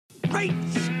Great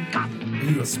Scott! Are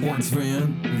you a sports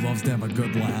fan who loves to have a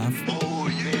good laugh? Oh,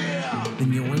 yeah!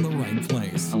 Then you're in the right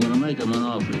place. I'm gonna make him an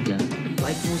offer again.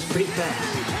 Life moves pretty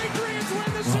fast. Patriots win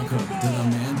the Welcome Super Bowl! to the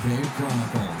Man Cave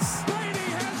Chronicles. Brady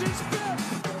has his fifth!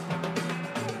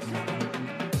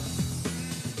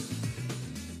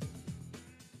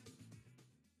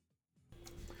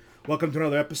 Welcome to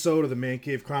another episode of the Man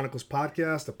Cave Chronicles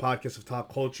podcast, a podcast of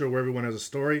top culture where everyone has a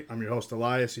story. I'm your host,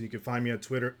 Elias, and you can find me on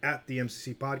Twitter at the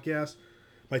MCC Podcast.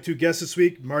 My two guests this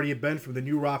week, Marty and Ben from the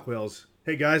new Rockwells.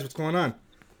 Hey guys, what's going on?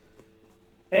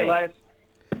 Hey, Elias.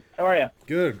 How are you?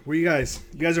 Good. Where you guys?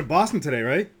 You guys are in Boston today,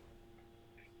 right?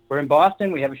 We're in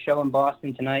Boston. We have a show in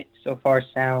Boston tonight. So far,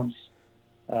 sounds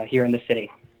here in the city.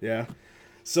 Yeah.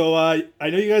 So I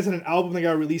know you guys had an album that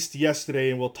got released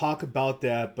yesterday, and we'll talk about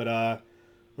that. But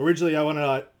originally, I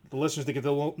wanted the listeners to get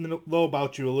to know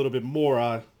about you a little bit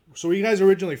more. So where you guys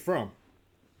originally from?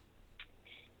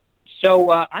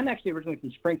 So I'm actually originally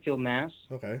from Springfield, Mass.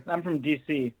 Okay. I'm from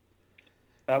D.C.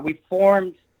 We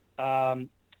formed when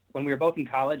we were both in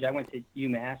college. I went to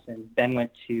UMass, and Ben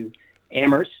went to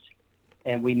Amherst.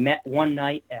 And we met one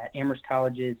night at Amherst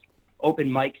College's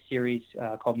open mic series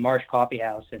called Marsh Coffee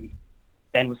House. And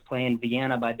Ben was playing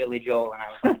Vienna by Billy Joel. And I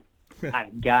was like,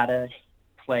 I've got to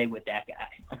play with that guy.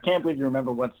 I can't believe you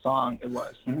remember what song it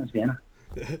was. It was Vienna.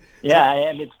 Yeah,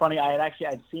 and it's funny.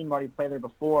 I'd seen Marty play there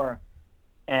before,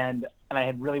 and I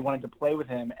had really wanted to play with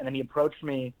him. And then he approached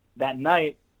me that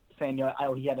night, saying,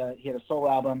 he had a solo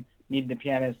album, needed a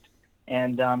pianist,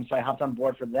 and so I hopped on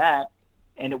board for that.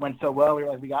 And it went so well. We were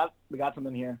like, we got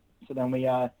something here. So then we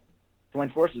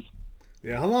joined forces.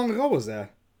 Yeah. How long ago was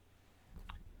that?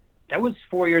 That was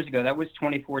 4 years ago. That was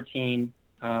 2014.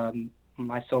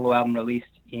 My solo album released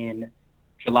in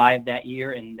July of that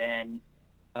year, and then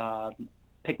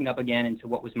picking up again into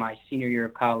what was my senior year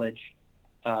of college,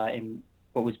 and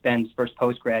what was Ben's first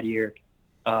post-grad year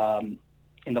in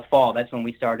the fall. That's when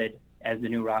we started as the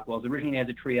new Rockwells. Originally as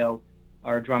a trio,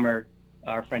 our drummer,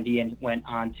 our friend Ian, went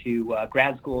on to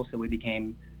grad school, so we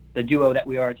became the duo that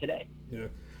we are today. Yeah.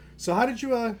 So how did you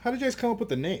guys come up with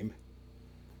the name?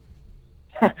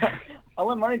 I'll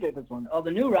let Marty take this one. Oh,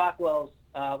 the new Rockwells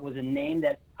was a name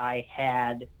that I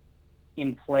had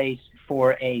in place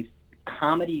for a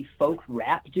comedy folk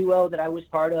rap duo that I was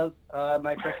part of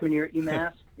my freshman year at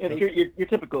UMass. It's your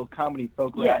typical comedy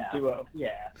folk rap duo.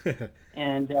 Yeah.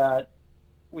 And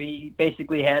we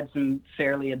basically had some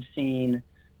fairly obscene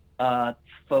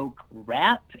folk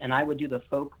rap, and I would do the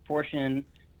folk portion,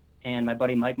 and my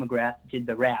buddy Mike McGrath did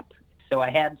the rap. So I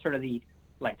had sort of the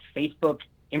Facebook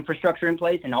infrastructure in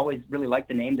place, and always really liked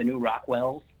the name, the new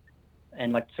Rockwells,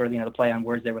 and sort of the play on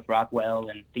words there with Rockwell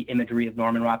and the imagery of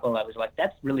Norman Rockwell. I was like,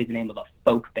 that's really the name of a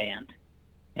folk band.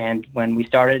 And when we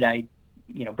started, I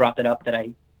brought that up, that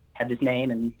I had this name,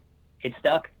 and it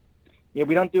stuck. Yeah,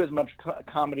 we don't do as much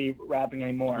comedy rapping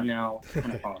anymore. No.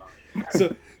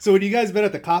 So when you guys met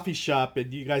at the coffee shop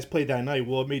and you guys played that night,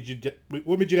 what made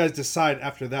you guys decide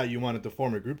after that you wanted to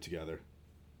form a group together?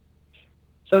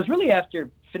 So it was really after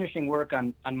finishing work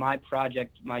on my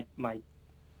project, my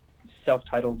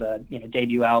self-titled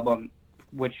debut album,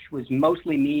 which was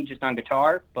mostly me just on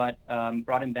guitar, but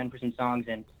brought in Ben for some songs,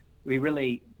 and we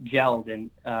really gelled.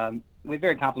 And we have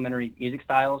very complementary music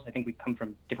styles. I think we come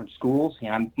from different schools.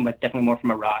 I'm definitely more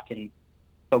from a rock and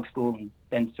folk school, and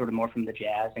Ben's sort of more from the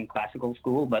jazz and classical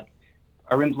school. But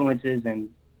our influences and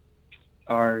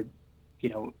our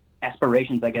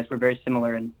aspirations, I guess, were very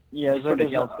similar, and sort of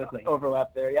gelled quickly.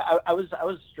 Overlap there. Yeah, I was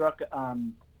struck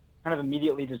kind of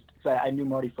immediately, just because I knew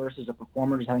Marty first as a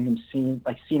performer, just having him seen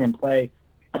him play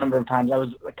a number of times. I was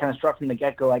kind of struck from the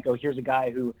get-go, like, oh, here's a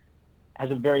guy who has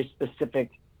a very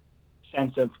specific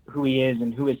sense of who he is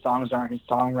and who his songs are, and his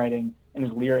songwriting and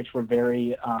his lyrics were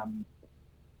very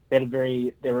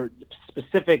they were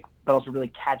specific but also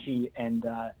really catchy and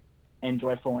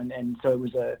joyful, and so it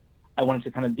was I wanted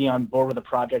to kind of be on board with a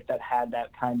project that had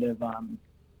that kind of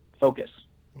focus.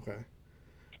 Okay.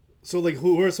 So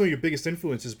who are some of your biggest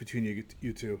influences between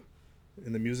you two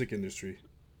in the music industry?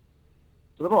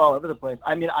 It's a little all over the place.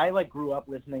 I mean, I grew up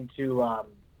listening to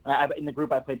in the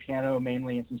group I played piano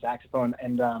mainly and some saxophone,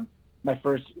 and my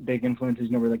first big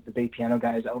influences were the big piano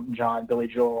guys, Elton John, Billy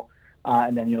Joel,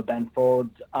 and then Ben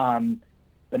Folds.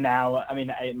 But now, I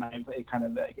mean, it kind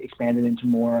of expanded into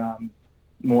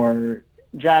more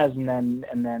jazz, and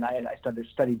then I started to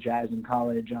study jazz in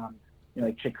college.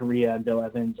 Chick Corea and Bill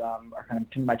Evans are kind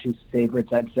of my two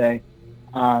favorites, I'd say.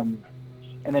 And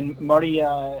then Marty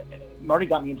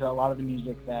got me into a lot of the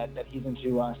music that he's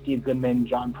into. Steve Goodman,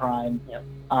 John Prine,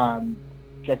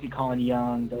 Jesse Colin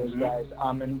Young, those guys.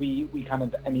 And we kind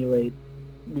of emulate.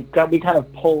 We kind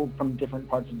of pulled from different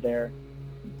parts of their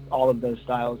all of those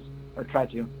styles, or try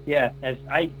to. Yeah, as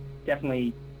I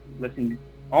definitely listened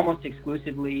almost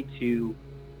exclusively to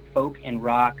folk and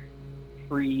rock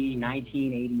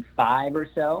pre-1985 or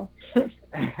so,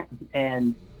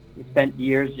 and spent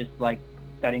years just like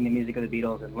studying the music of the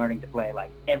Beatles and learning to play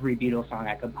like every Beatles song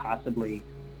I could possibly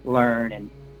learn. And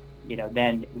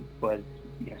then it was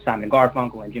Simon and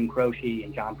Garfunkel and Jim Croce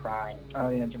and John Prine. Oh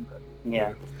yeah, Jim Croce.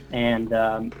 Yeah, and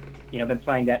been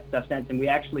playing that stuff since. And we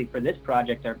actually, for this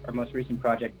project, our most recent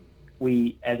project,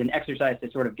 we, as an exercise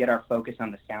to sort of get our focus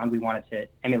on the sound we wanted to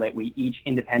emulate, we each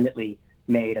independently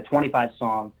made a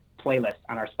 25-song playlist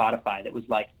on our Spotify that was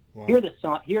like, Wow. here are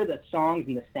the songs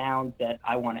and the sounds that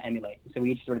I want to emulate. So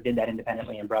we each sort of did that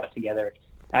independently and brought it together.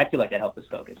 I feel like that helped us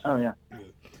focus. Oh yeah.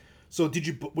 So did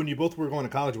you, when you both were going to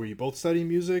college, were you both studying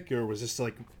music, or was this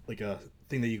like a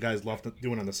thing that you guys loved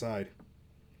doing on the side?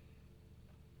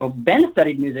 Well, Ben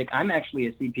studied music. I'm actually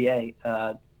a CPA.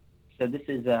 So this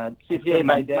is CPA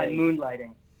my by day,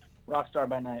 moonlighting. rock star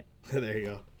by night. There you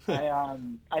go.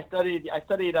 I studied.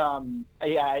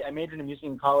 I majored in music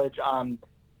in college.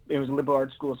 It was a liberal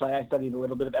arts school, so I studied a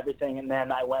little bit of everything, and then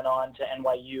I went on to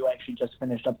NYU. I actually just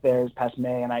finished up there this past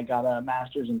May, and I got a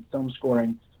master's in film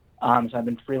scoring. So I've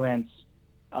been freelance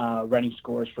writing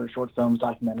scores for short films,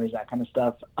 documentaries, that kind of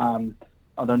stuff.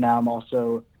 Although now I'm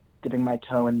also dipping my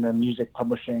toe in the music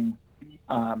publishing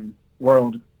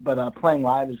world. But playing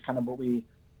live is kind of what we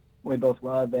both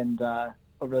love, and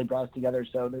what really brought us together.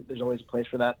 So there's always a place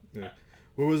for that. Yeah.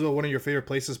 What was one of your favorite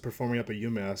places performing up at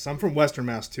UMass? I'm from Western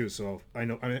Mass too, so I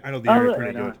know the area really?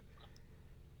 pretty good.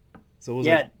 So what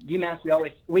was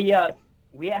UMass.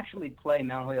 We actually play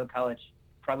Mount Holyoke College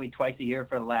probably twice a year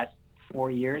for the last 4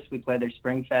 years. We play their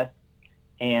Spring Fest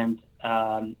and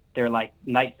their like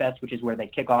Night Fest, which is where they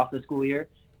kick off the school year,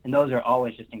 and those are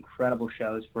always just incredible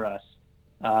shows for us.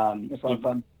 It's a lot of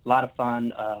fun. A lot of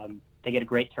fun. They get a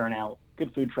great turnout.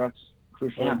 Good food trucks,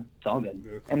 crucial. Yeah, it's all good.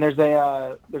 Yeah. And there's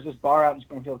this bar out in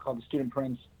Springfield called the Student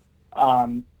Prince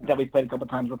that we played a couple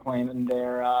times. We're playing in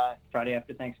there Friday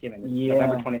after Thanksgiving, Yeah.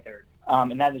 November 23rd.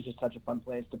 and that is just such a fun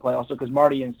place to play. Also, because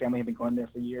Marty and his family have been going there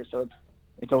for years, so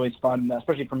it's always fun,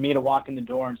 especially for me to walk in the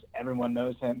door and everyone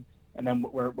knows him, and then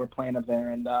we're playing up there,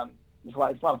 and it's a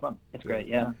lot of fun. It's great.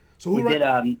 Yeah. So We did.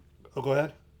 Oh, go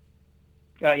ahead.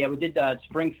 We did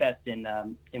Spring Fest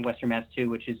in Western Mass too,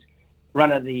 which is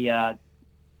run of the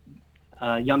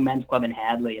Young Men's Club in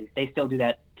Hadley, and they still do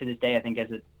that to this day. I think as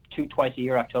twice a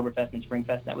year, Oktoberfest and Spring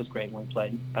Fest. That was great when we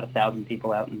played about 1,000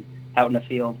 people out in the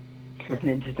field,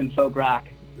 listening to some folk rock.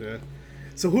 Yeah.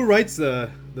 So who writes the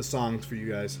songs for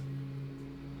you guys?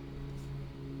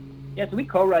 Yeah, so we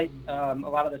co-write a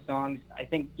lot of the songs. I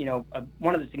think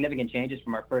one of the significant changes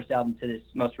from our first album to this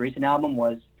most recent album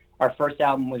was our first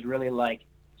album was really like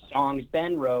songs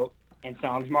Ben wrote and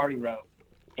songs Marty wrote,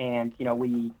 and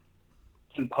we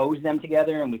compose them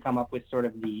together and we come up with sort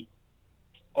of the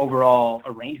overall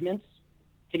arrangements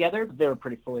together. They were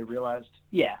pretty fully realized.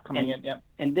 Yeah, Coming in, yeah.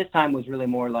 And this time was really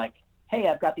more like, hey,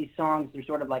 I've got these songs. They're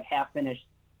sort of like half finished.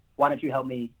 Why don't you help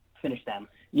me finish them?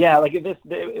 Yeah, like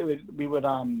we would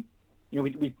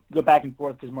we go back and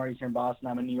forth because Marty's here in Boston,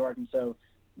 I'm in New York, and so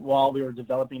while we were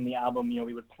developing the album,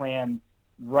 we would plan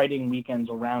writing weekends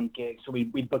around gigs. So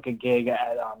we'd book a gig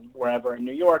at wherever in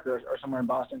New York or somewhere in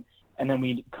Boston, and then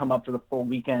we'd come up for the full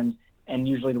weekend. And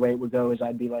usually the way it would go is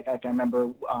I'd be like, I can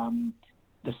remember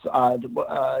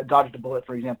Dodge the Bullet,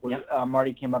 for example. Yep.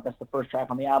 Marty came up, that's the first track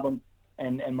on the album,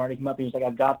 and Marty came up and he was like,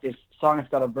 I've got this song, it's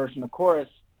got a verse and a chorus,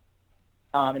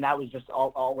 and that was just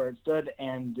all where it stood,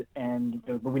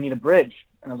 but we need a bridge.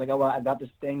 And I was like, oh, well, I've got this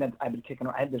thing that I've been kicking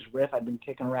around. I had this riff I've been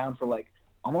kicking around for like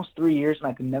almost 3 years, and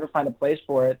I could never find a place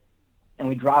for it, and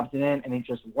we dropped it in, and it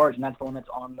just worked, and that's the one that's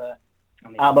on the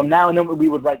album now. And then we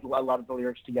would write a lot of the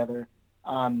lyrics together.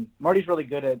 Marty's really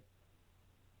good at,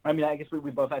 I guess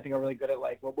we both, I think, are really good at,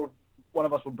 like, one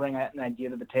of us will bring an idea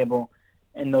to the table,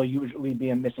 and there'll usually be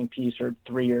a missing piece or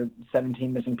 3 or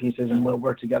 17 missing pieces, and we'll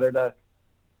work together to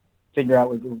figure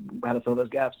out how to fill those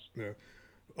gaps. Yeah.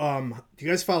 Do you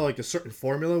guys follow like a certain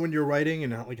formula when you're writing,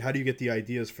 and how do you get the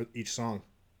ideas for each song?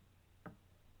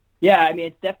 Yeah,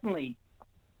 it's definitely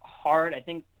hard. I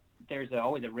think there's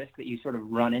always a risk that you sort of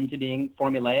run into being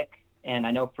formulaic. And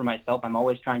I know for myself, I'm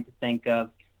always trying to think of,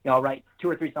 I'll write 2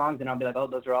 or 3 songs and I'll be like, oh,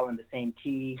 those are all in the same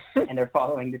key and they're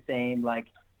following the same, like,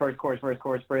 first chorus,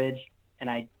 bridge.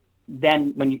 And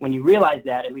then when you realize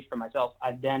that, at least for myself,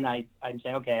 I'm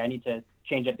saying, okay, I need to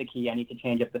change up the key. I need to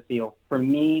change up the feel. For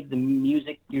me, the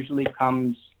music usually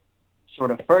comes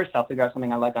sort of first. I'll figure out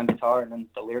something I like on guitar and then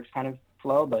the lyrics kind of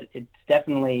flow. But it's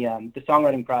definitely, the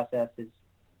songwriting process is,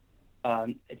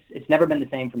 it's never been the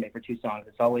same for me for 2 songs.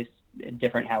 It's always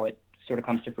different how it sort of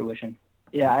comes to fruition.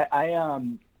 Yeah,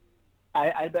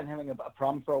 I've been having a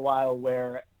problem for a while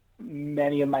where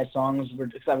many of my songs were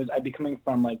just, I'd be coming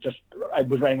from like just I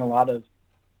was writing a lot of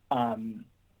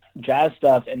jazz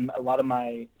stuff, and a lot of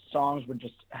my songs would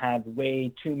just have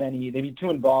way too many. They'd be too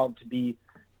involved to be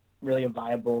really a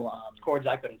viable Chords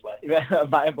I couldn't play. a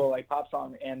viable like pop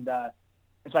song, and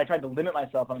so I tried to limit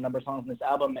myself on a number of songs on this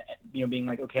album. Being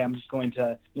like, okay, I'm just going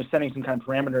to setting some kind of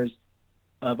parameters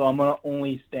of I'm going to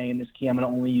only stay in this key, I'm going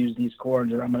to only use these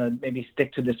chords, or I'm going to maybe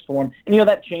stick to this form. And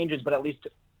that changes, but at least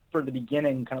for the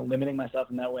beginning, kind of limiting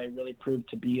myself in that way really proved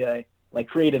to be a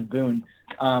creative boon.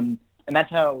 And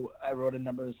that's how I wrote a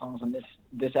number of the songs on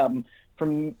this album.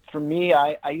 For me,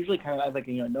 I usually kind of have like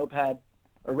a notepad,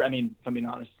 or I mean, if I'm being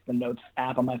honest, the notes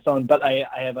app on my phone, but I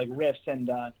have like riffs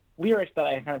and lyrics that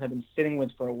I kind of have been sitting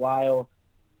with for a while,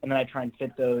 and then I try and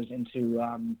fit those into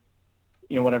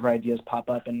whatever ideas pop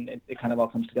up, and it kind of all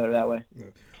comes together that way. Yeah.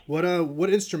 What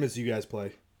instruments do you guys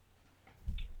play?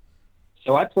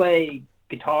 So I play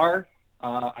guitar.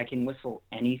 I can whistle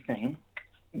anything.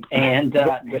 And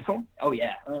whistle? Oh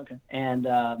yeah. Oh, okay. And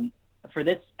for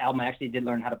this album, I actually did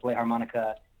learn how to play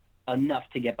harmonica enough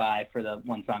to get by for the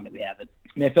one song that we have. I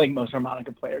mean, I feel like most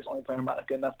harmonica players only play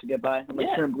harmonica enough to get by. I'm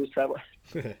like Turn Blues Traveler.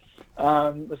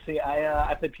 Let's see.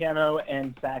 I play piano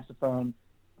and saxophone,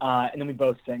 and then we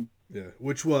both sing. Yeah.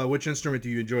 Which instrument do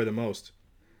you enjoy the most?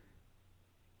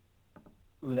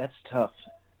 Ooh, that's tough.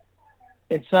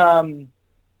 It's I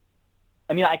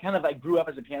mean, I grew up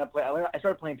as a piano player. I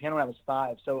started playing piano when I was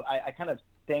 5, so I kind of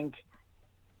think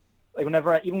like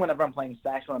whenever I'm playing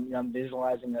saxophone, I'm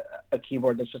visualizing a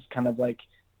keyboard that's just kind of like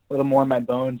a little more in my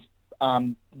bones.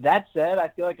 That said, I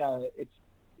feel like it's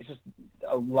just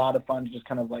a lot of fun to just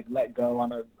kind of like let go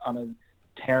on a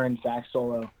tearing sax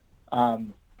solo.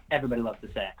 Everybody loves the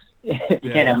sax. You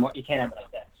can't have enough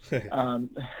sax.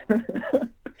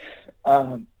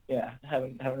 Yeah,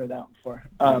 haven't heard that one before.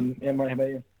 Yeah, Marty, how about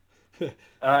you?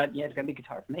 Yeah, it's gonna be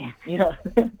guitar for me. Yeah.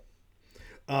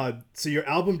 So your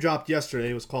album dropped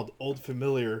yesterday. It was called Old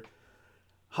Familiar.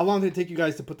 How long did it take you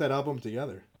guys to put that album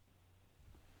together?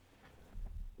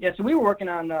 Yeah, so we were working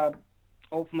on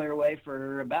Old Familiar Way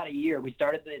for about a year. We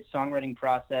started the songwriting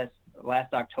process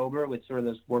last October with sort of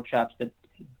those workshops that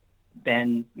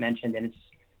Ben mentioned, and it's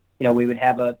we would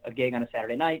have a gig on a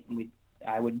Saturday night, and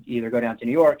I would either go down to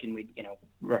New York and we'd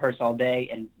rehearse all day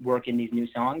and work in these new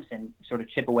songs and sort of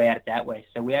chip away at it that way.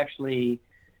 So we actually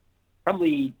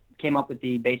probably came up with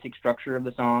the basic structure of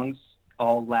the songs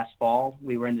all last fall.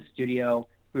 We were in the studio.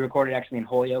 We recorded actually in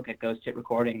Holyoke at Ghost Hit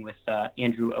Recording with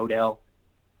Andrew Odell,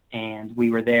 and we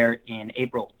were there in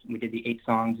April. We did the 8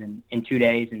 songs in 2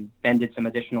 days, and Ben did some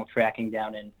additional tracking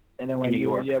down in New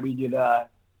York. Yeah, we did.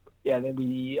 Then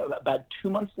we about 2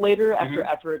 months later,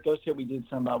 after it Ghost Hit, we did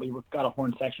some. We got a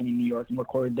horn section in New York and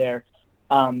recorded there.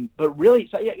 But really,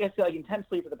 so yeah, I guess like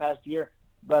intensely for the past year.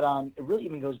 But it really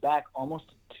even goes back almost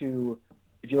to,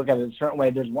 if you look at it a certain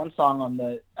way, there's one song on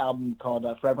the album called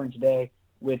Forever and Today,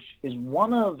 which is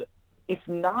one of, if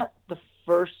not the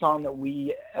first song that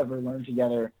we ever learned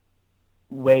together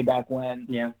way back when.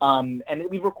 Yeah. And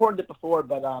we've recorded it before,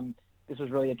 but this was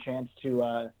really a chance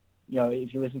to,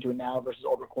 if you listen to it now versus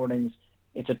old recordings,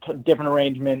 it's a different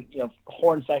arrangement,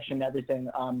 horn section, everything.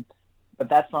 But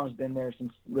that song's been there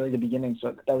since really the beginning,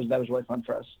 so that was really fun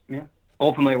for us. Yeah.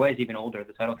 Old Familiar Way is even older.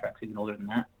 The title track's even older than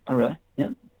that. Oh, really? Yeah.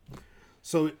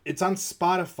 So it's on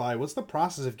Spotify. What's the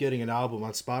process of getting an album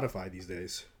on Spotify these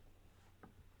days?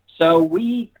 So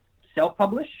we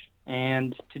self-publish,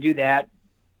 and to do that,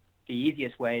 the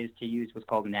easiest way is to use what's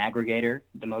called an aggregator.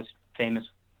 The most famous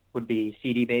would be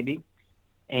CD Baby,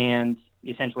 and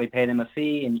you essentially pay them a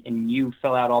fee, and you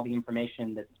fill out all the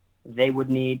information that they would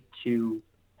need to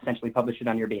essentially publish it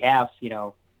on your behalf.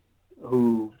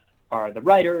 Who are the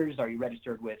writers? Are you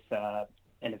registered with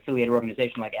an affiliated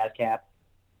organization like ASCAP?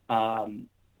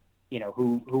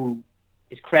 Who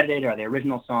is credited? Are they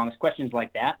original songs? Questions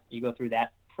like that. You go through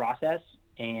that process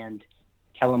and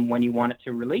tell them when you want it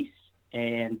to release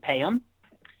and pay them.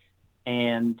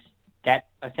 And that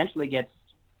essentially gets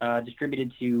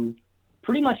distributed to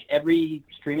pretty much every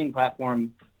streaming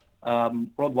platform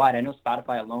worldwide. I know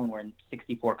Spotify alone, we're in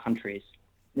 64 countries.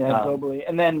 Yeah, globally.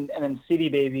 And then CD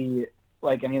Baby,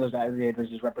 like any of those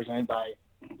aggregators, is represented by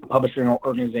a publishing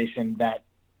organization that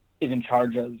is in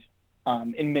charge of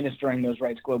administering those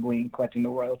rights globally and collecting the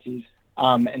royalties.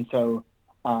 And so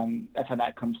that's how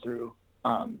that comes through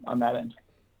on that end.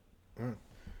 Oh,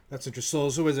 that's interesting.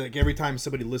 So is it like every time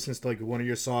somebody listens to like one of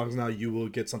your songs now, you will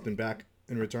get something back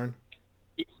in return?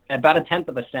 About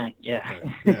 0.1%, yeah.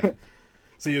 Okay. Yeah.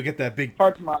 So you'll get that big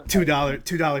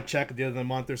 $2 check at the end of the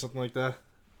month or something like that?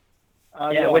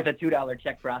 With a $2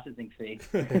 check processing fee.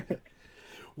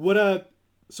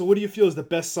 So what do you feel is the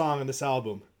best song on this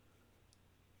album?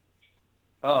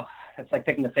 Oh, that's like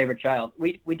picking a favorite child.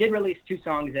 We did release 2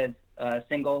 songs as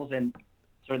singles, and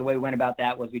sort of the way we went about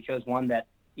that was we chose one that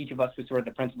each of us was sort of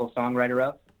the principal songwriter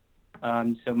of.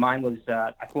 So mine was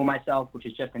I Fool Myself, which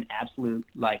is just an absolute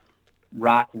like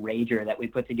rock rager that we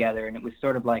put together, and it was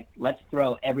sort of like, let's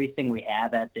throw everything we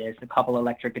have at this, a couple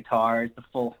electric guitars, the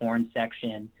full horn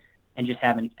section, and just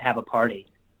have a party.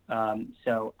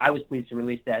 So I was pleased to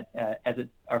release that as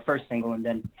our first single, and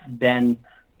then Ben.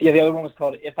 Yeah, the other one was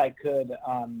called If I Could,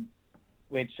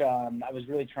 which I was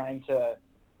really trying to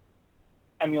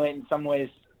emulate in some ways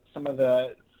some of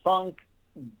the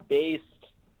funk-based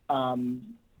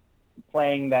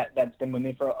playing that's been with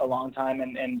me for a long time,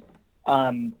 and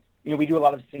we do a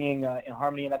lot of singing in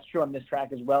harmony, and that's true on this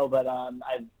track as well. But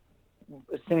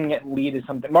singing at lead is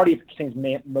something. Marty sings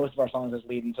most of our songs as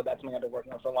lead, and so that's something I've been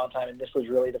working on for a long time. And this was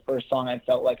really the first song I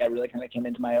felt like I really kind of came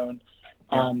into my own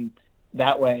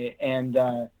that way, and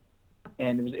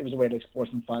it was a way to explore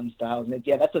some fun styles. And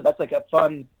that's like a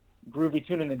fun, groovy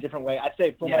tune in a different way. I'd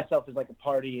say Fool Myself is like a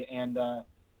party, and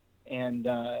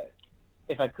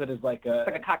If I Could is like it's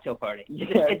like a cocktail party.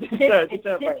 Yeah, it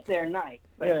sits there nice,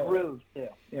 but it grooves too.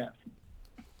 Yeah.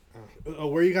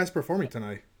 Where are you guys performing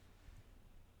tonight?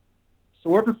 So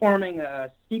we're performing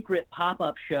a secret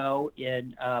pop-up show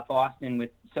in Boston with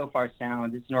So Far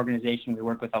Sound. It's an organization we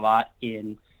work with a lot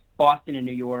in Boston and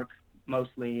New York,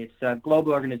 mostly. It's a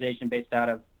global organization based out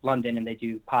of London, and they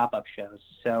do pop-up shows.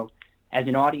 So as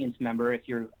an audience member, if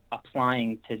you're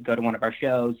applying to go to one of our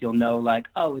shows, you'll know like,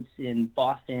 oh, it's in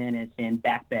Boston, it's in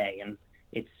Back Bay, and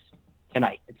it's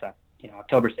tonight. It's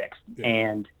October 6th. Yeah.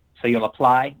 And so you'll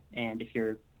apply, and if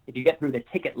you get through the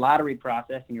ticket lottery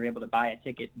process and you're able to buy a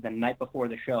ticket the night before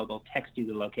the show, they'll text you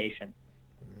the location.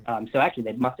 So actually,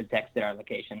 they must have texted our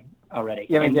location already.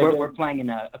 Yeah, and we're playing in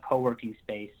a co-working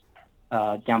space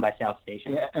down by South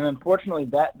Station. Yeah, and unfortunately,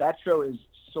 that show is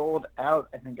sold out,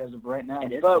 I think, as of right now.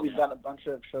 But we've got a bunch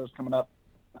of shows coming up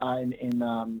in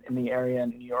the area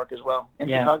in New York as well, in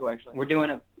Chicago, actually. We're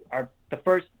doing the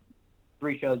first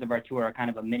 3 shows of our tour are kind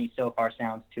of a mini So Far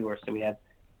Sounds tour. So we have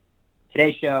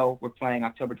today's show, we're playing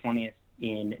October 20th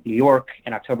in New York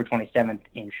and October 27th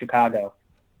in Chicago.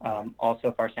 All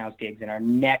So Far Sounds gigs. And our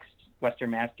next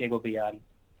Western Mass gig will be on,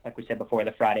 like we said before,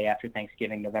 the Friday after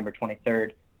Thanksgiving, November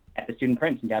 23rd, at the Student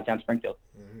Prince in downtown Springfield.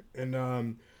 And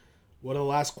one of the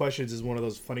last questions is one of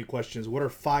those funny questions. What are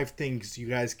 5 things you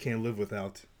guys can't live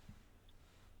without?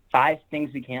 5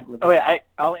 things we can't live without. Oh, wait,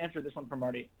 I'll answer this one for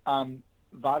Marty.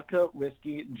 Vodka,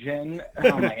 whiskey, gin.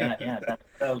 Oh, my God. Yeah, that's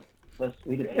so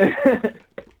sweet of you.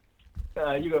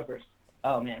 You go first.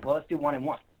 Oh, man. Well, let's do 1 and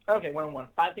 1. Okay, 1 and 1.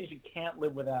 5 things you can't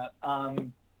live without.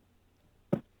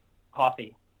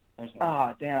 Coffee.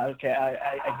 Oh, damn. Okay,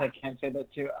 I can't say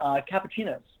that too.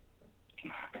 Cappuccinos.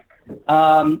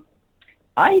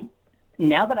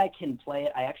 Now that I can play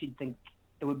it, I actually think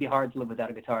it would be hard to live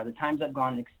without a guitar. The times I've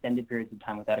gone extended periods of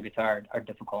time without a guitar are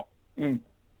difficult. That's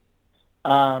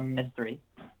 3.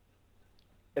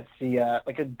 Let's see.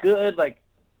 Like a good, like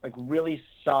really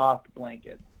soft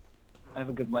blanket. I have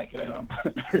a good blanket at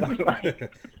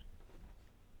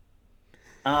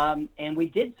home. And we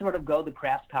did sort of go the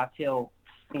craft cocktail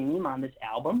theme on this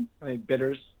album. I mean,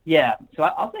 bitters. Yeah, so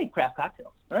I'll say craft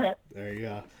cocktails. All right. There you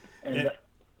go. And,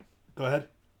 go ahead.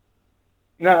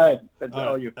 No, that's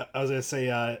all you. I was going to say,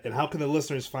 and how can the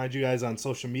listeners find you guys on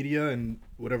social media and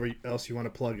whatever else you want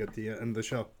to plug at the end of the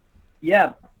show?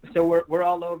 Yeah, so we're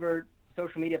all over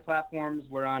social media platforms.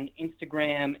 We're on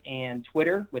Instagram and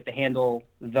Twitter with the handle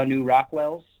The New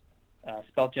Rockwells,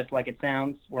 spelled just like it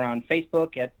sounds. We're on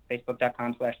Facebook at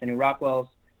facebook.com/The New Rockwells.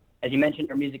 As you mentioned,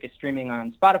 our music is streaming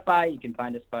on Spotify. You can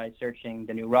find us by searching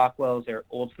The New Rockwells or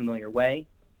Old Familiar Way.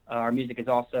 Our music is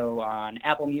also on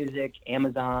Apple Music,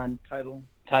 Amazon,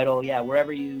 Tidal, yeah,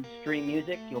 wherever you stream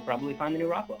music, you'll probably find The New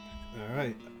Rockwells. All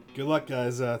right. Good luck,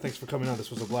 guys. Thanks for coming on.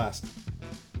 This was a blast.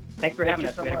 Thanks for having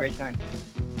us. We had a great time.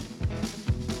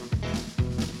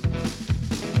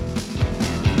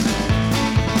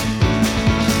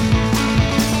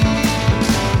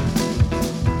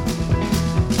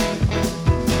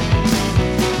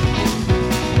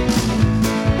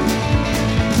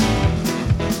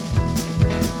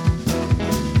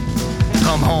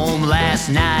 Come home last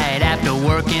night after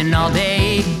working all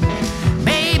day.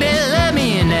 Baby, love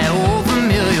me in that old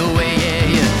familiar way. Yeah,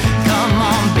 yeah. Come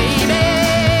on, baby,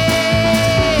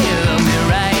 love me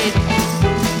right.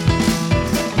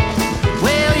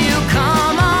 Well, you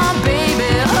come on,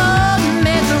 baby, hold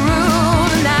me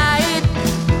through the night.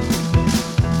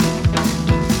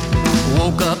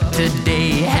 Woke up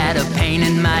today, had a pain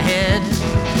in my head.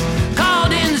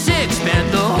 Called in sick,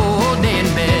 spent the whole day in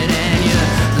bed.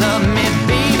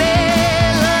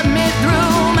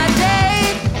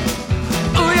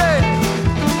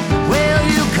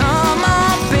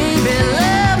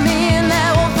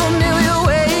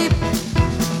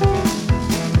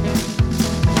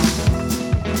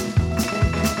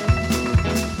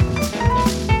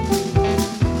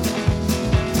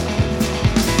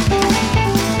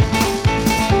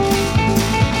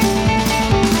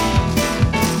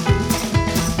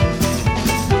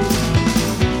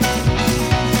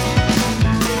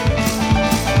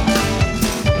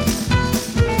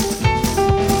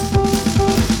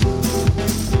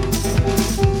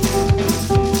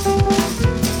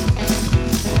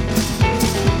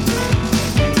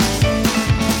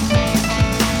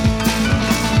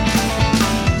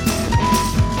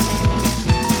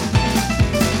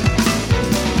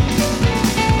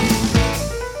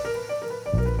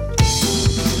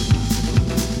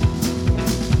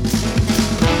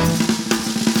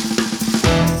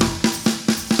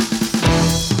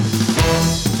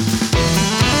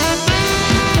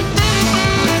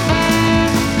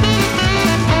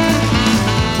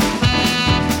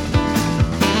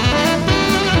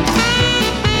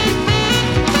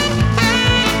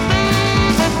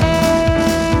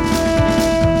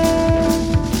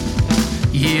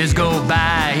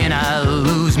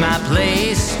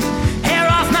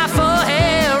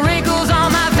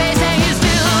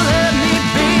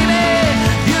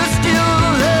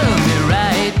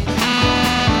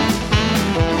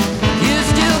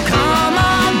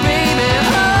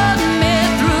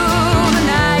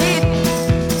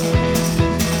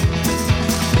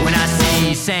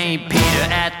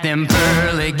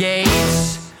 pearly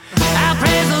gates. I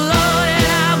praise the Lord.